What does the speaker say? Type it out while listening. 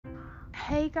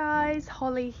Hey guys,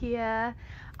 Holly here.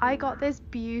 I got this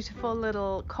beautiful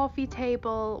little coffee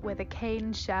table with a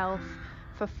cane shelf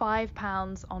for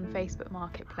 £5 on Facebook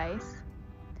Marketplace.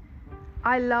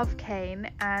 I love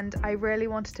cane and I really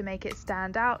wanted to make it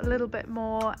stand out a little bit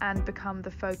more and become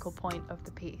the focal point of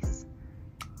the piece.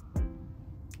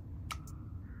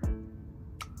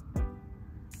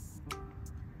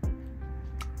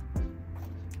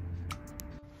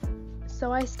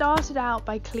 So I started out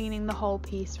by cleaning the whole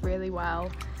piece really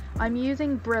well. I'm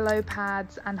using Brillo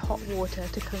pads and hot water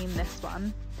to clean this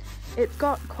one. It's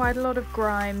got quite a lot of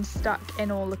grime stuck in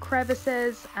all the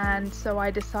crevices, and so I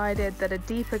decided that a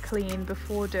deeper clean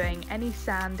before doing any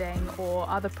sanding or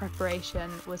other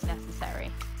preparation was necessary.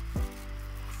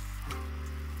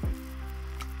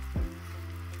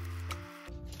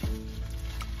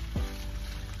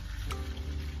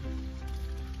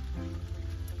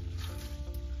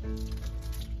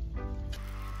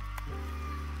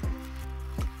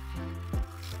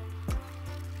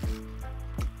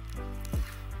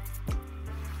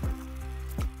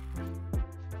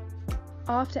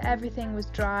 After everything was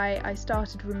dry, I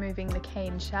started removing the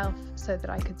cane shelf so that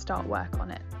I could start work on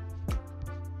it.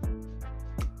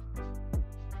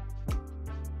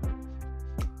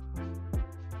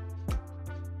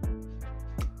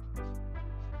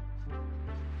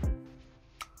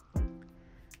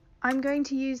 I'm going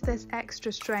to use this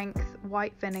extra strength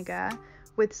white vinegar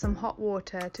with some hot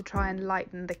water to try and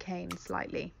lighten the cane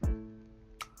slightly.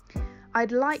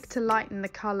 I'd like to lighten the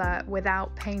colour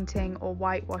without painting or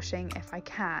whitewashing if I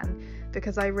can,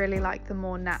 because I really like the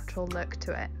more natural look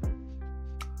to it.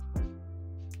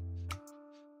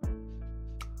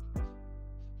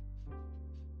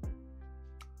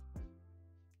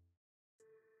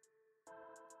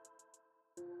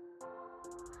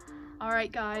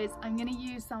 Alright guys, I'm going to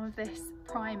use some of this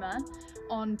primer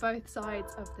on both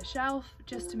sides of the shelf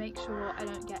just to make sure I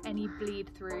don't get any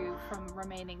bleed through from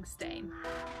remaining stain.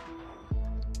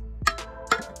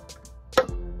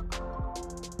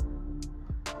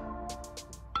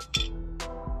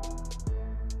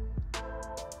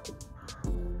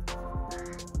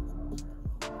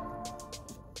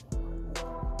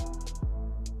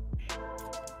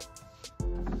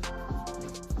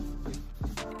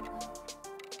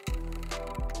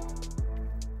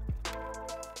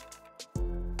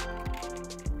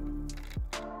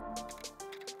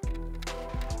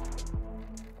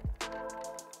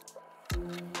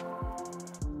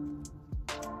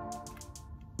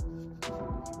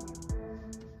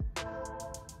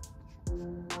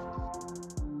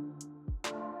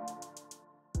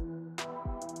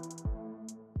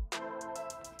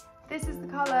 This is the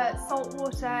colour Salt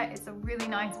Water. It's a really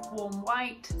nice warm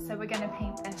white, so we're going to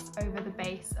paint this over the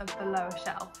base of the lower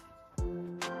shelf.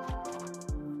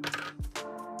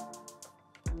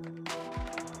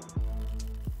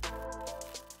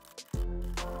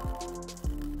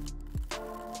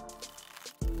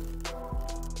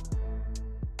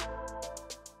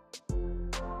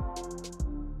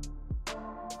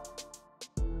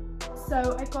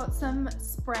 So I've got some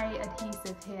spray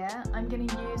adhesive here. I'm going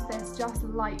to use this just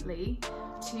lightly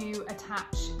to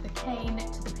attach the cane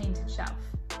to the painted shelf.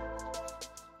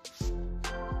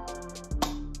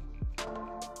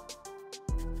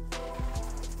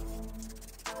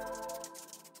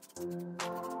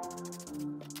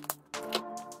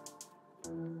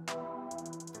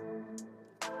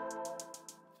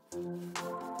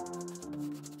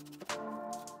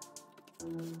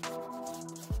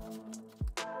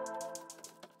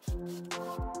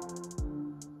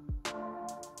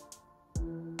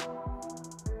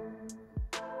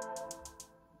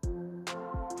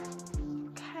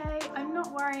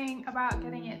 Worrying about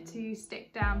getting it to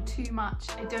stick down too much.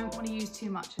 I don't want to use too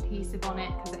much adhesive on it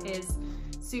because it is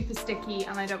super sticky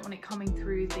and I don't want it coming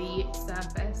through the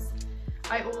surface.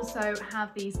 I also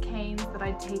have these canes that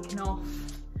I've taken off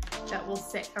that will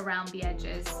sit around the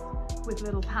edges with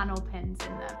little panel pins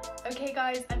in them. Okay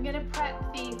guys, I'm going to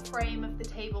prep the frame of the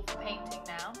table for painting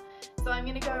now. So I'm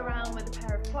going to go around with a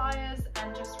pair of pliers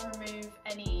and just remove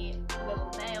any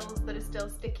little nails that are still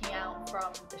sticking out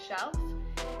from the shelf.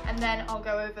 And then I'll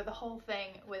go over the whole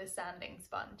thing with a sanding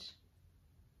sponge.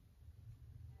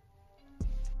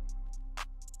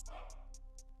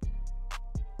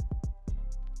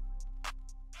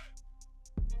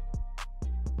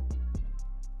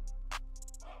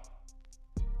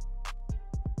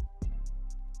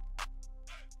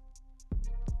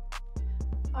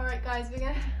 Alright guys, we're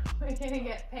gonna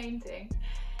get painting.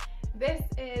 This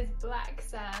is black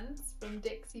sands from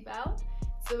Dixie Belle.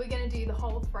 So we're going to do the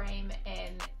whole frame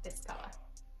in this colour.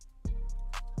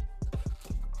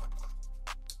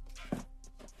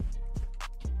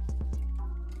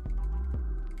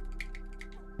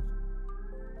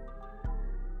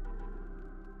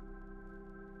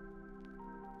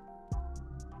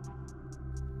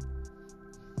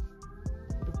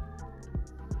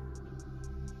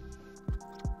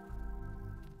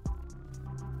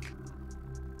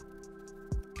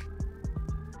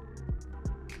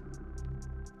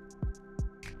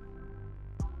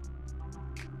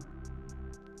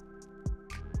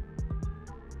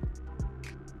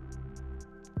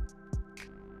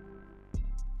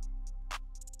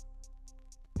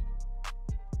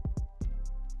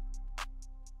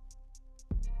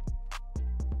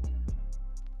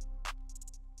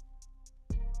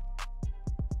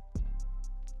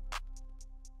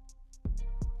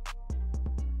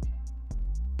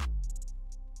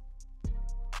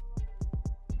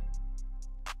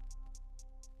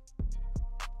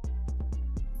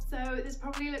 So this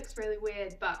probably looks really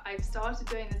weird, but I've started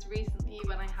doing this recently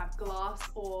when I have glass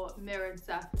or mirrored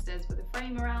surfaces with a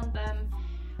frame around them.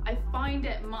 I find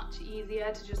it much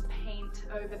easier to just paint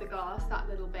over the glass that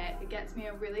little bit. It gets me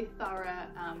a really thorough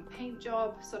paint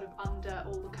job sort of under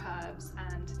all the curves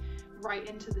and right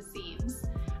into the seams.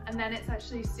 And then it's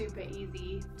actually super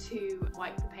easy to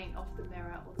wipe the paint off the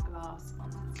mirror or the glass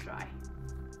once it's dry.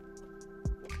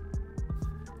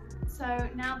 So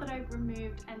now that I've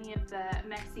removed any of the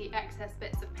messy excess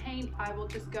bits of paint, I will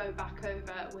just go back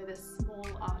over with a small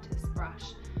artist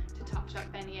brush to touch up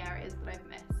any areas that I've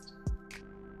missed.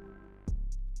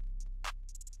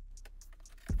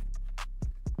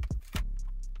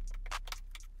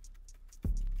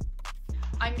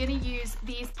 I'm going to use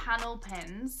these panel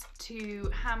pins to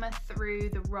hammer through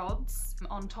the rods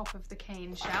on top of the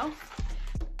cane shelf.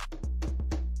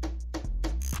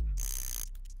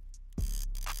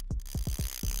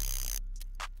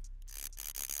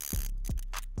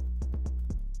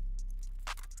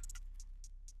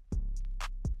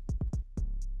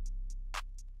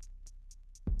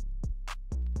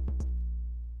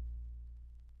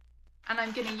 And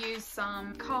I'm going to use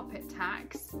some carpet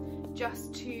tacks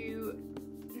just to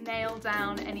nail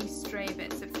down any stray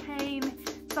bits of cane.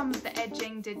 Some of the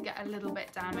edging did get a little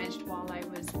bit damaged while I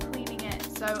was cleaning it,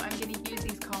 so I'm going to use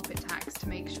these carpet tacks to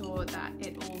make sure that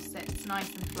it all sits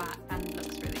nice and flat and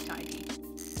looks really tidy.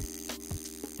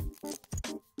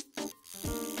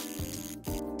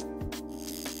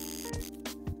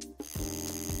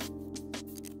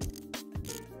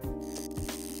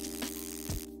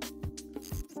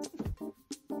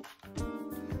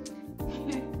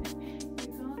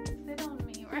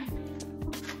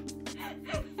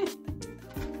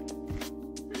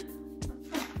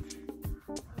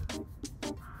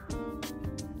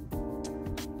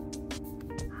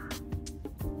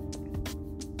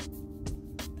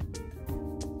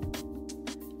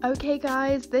 Okay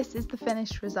guys, this is the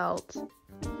finished result.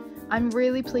 I'm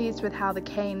really pleased with how the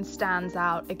cane stands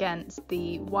out against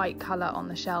the white colour on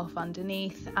the shelf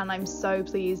underneath, and I'm so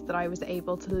pleased that I was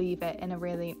able to leave it in a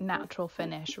really natural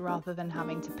finish rather than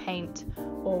having to paint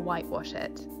or whitewash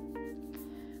it.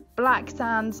 Black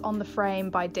Sands on the Frame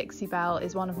by Dixie Belle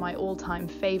is one of my all-time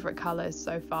favourite colours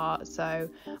so far, so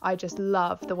I just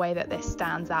love the way that this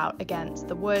stands out against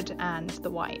the wood and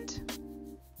the white.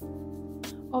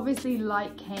 Obviously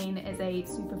light cane is a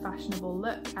super fashionable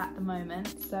look at the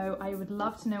moment, so I would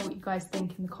love to know what you guys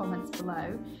think in the comments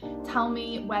below. Tell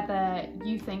me whether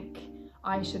you think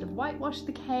I should have whitewashed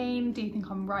the cane. Do you think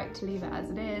I'm right to leave it as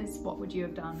it is? What would you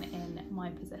have done in my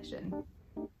position?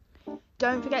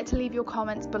 Don't forget to leave your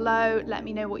comments below. Let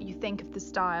me know what you think of the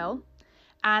style.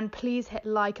 And please hit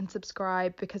like and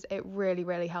subscribe because it really,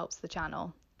 really helps the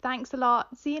channel. Thanks a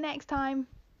lot. See you next time.